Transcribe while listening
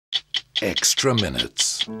extra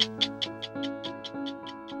minutes.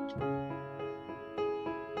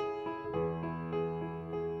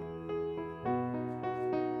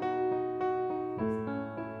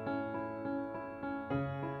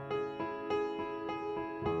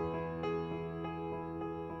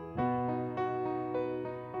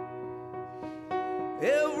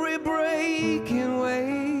 Every breaking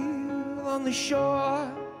wave on the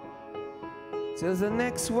shore tells the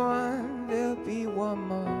next one there'll be one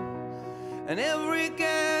more. And every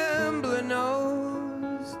gambler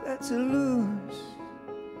knows that to lose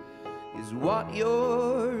is what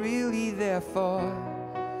you're really there for.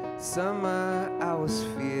 Some are ours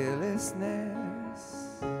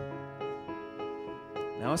fearlessness.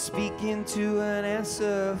 Now speaking to an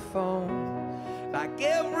answer phone, like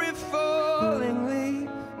every falling leaf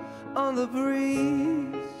on the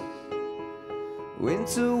breeze,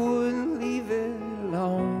 winter wouldn't leave it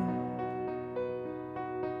alone.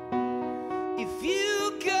 If you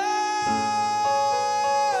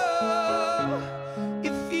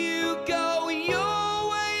go your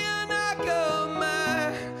way and I go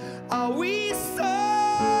mine, are we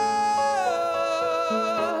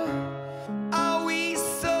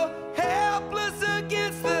so helpless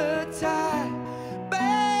against the tide?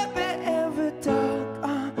 Baby, every dog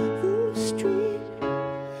on the street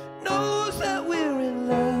knows that we're in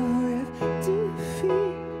love with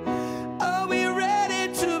defeat. Are we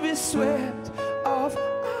ready to be swept off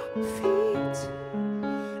our feet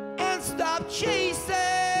and stop chasing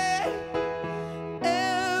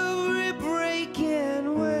every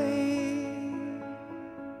breaking wave?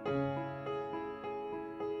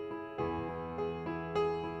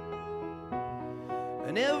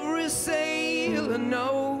 And every sailor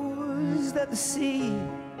knows that the sea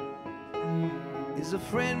is a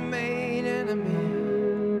friend made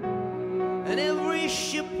enemy, and every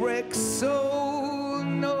shipwrecked soul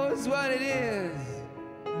knows what it is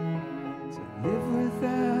to live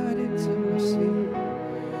without intimacy.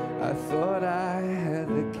 I thought I had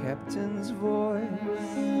the captain's voice,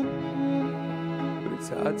 but it's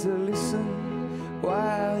hard to listen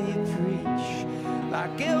while you preach.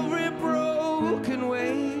 Like every broken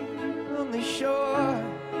wave on the shore,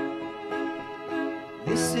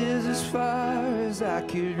 this is as far as I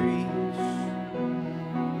could reach.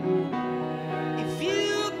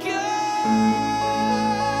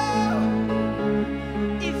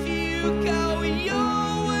 If you go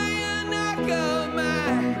your way and I go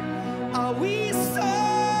mine, are we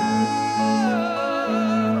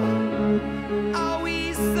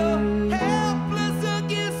so helpless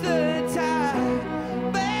against the tide?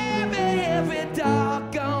 Baby, every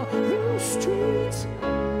dog on the streets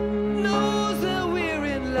knows that we're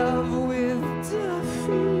in love with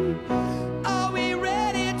defeat. Are we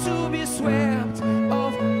ready to be swept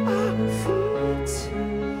off our feet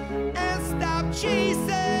and stop chasing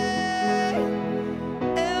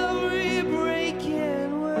every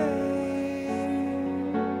breaking wave?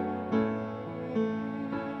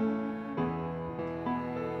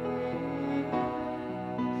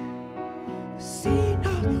 See,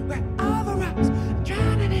 knows where